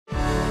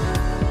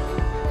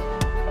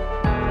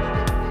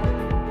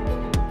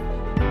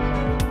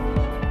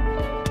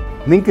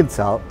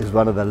Minconsult is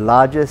one of the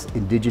largest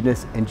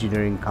indigenous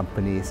engineering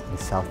companies in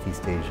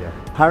Southeast Asia.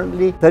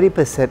 Currently,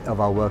 30% of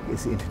our work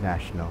is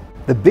international.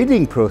 The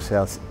bidding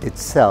process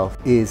itself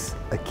is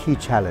a key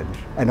challenge,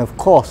 and of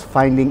course,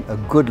 finding a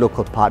good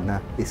local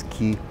partner is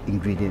key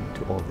ingredient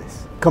to all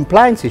this.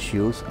 Compliance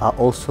issues are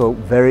also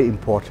very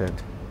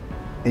important.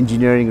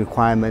 Engineering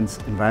requirements,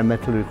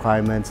 environmental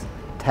requirements,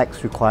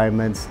 tax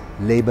requirements,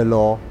 labor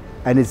law,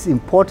 and it's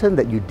important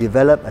that you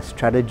develop a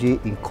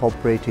strategy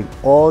incorporating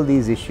all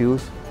these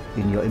issues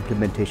in your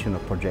implementation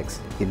of projects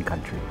in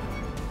country.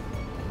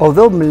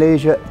 Although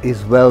Malaysia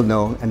is well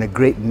known and a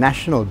great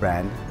national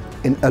brand,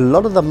 in a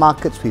lot of the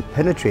markets we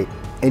penetrate,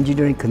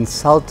 engineering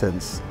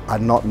consultants are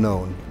not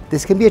known.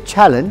 This can be a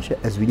challenge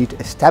as we need to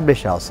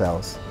establish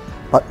ourselves,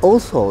 but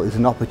also is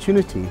an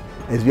opportunity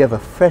as we have a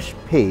fresh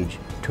page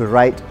to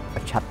write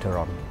a chapter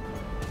on.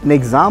 An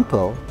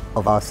example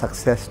of our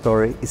success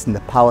story is in the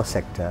power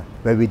sector,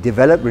 where we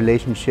develop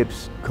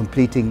relationships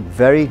completing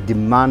very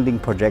demanding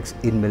projects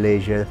in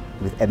Malaysia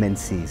with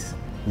MNCs.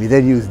 We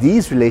then use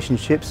these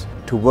relationships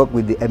to work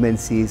with the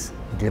MNCs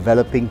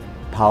developing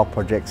power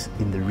projects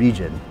in the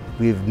region.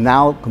 We've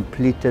now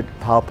completed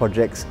power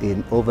projects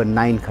in over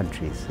 9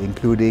 countries,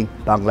 including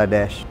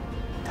Bangladesh,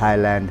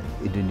 Thailand,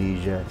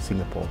 Indonesia,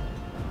 Singapore.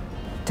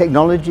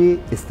 Technology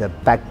is the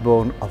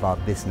backbone of our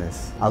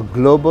business. Our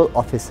global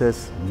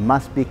offices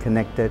must be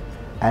connected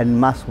and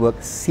must work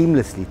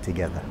seamlessly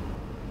together.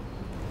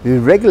 We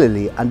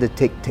regularly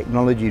undertake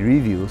technology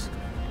reviews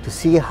to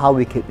see how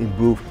we can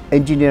improve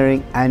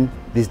engineering and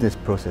business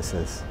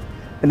processes.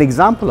 An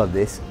example of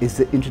this is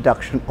the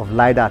introduction of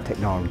LiDAR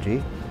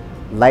technology,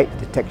 light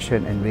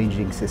detection and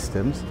ranging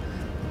systems,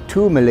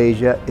 to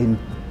Malaysia in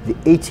the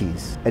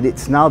 80s, and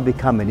it's now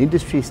become an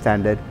industry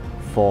standard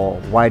for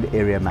wide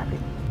area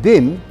mapping.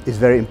 BIM is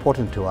very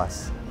important to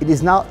us. It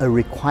is now a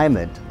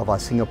requirement of our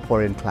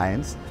Singaporean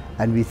clients,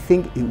 and we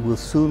think it will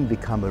soon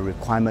become a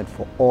requirement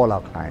for all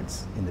our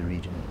clients in the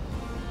region.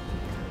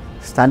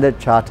 Standard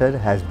Chartered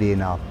has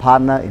been our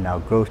partner in our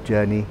growth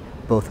journey,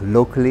 both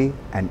locally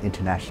and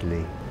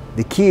internationally.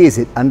 The key is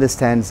it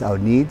understands our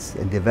needs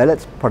and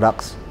develops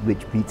products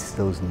which meets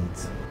those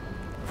needs.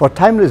 For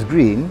Timeless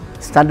Green,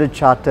 Standard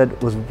Chartered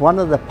was one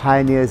of the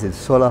pioneers in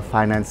solar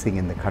financing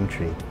in the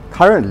country.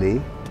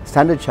 Currently,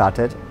 Standard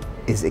Chartered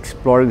is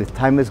exploring with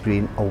Timeless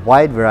Green a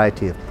wide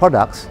variety of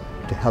products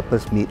to help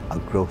us meet our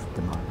growth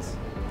demands.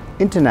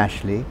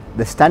 Internationally,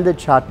 the Standard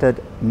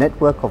Chartered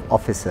network of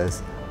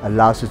offices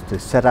allows us to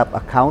set up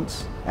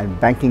accounts and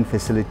banking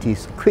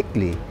facilities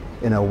quickly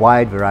in a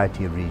wide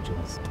variety of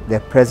regions. Their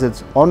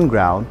presence on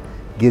ground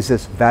gives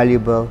us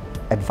valuable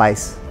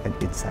advice and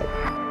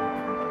insight.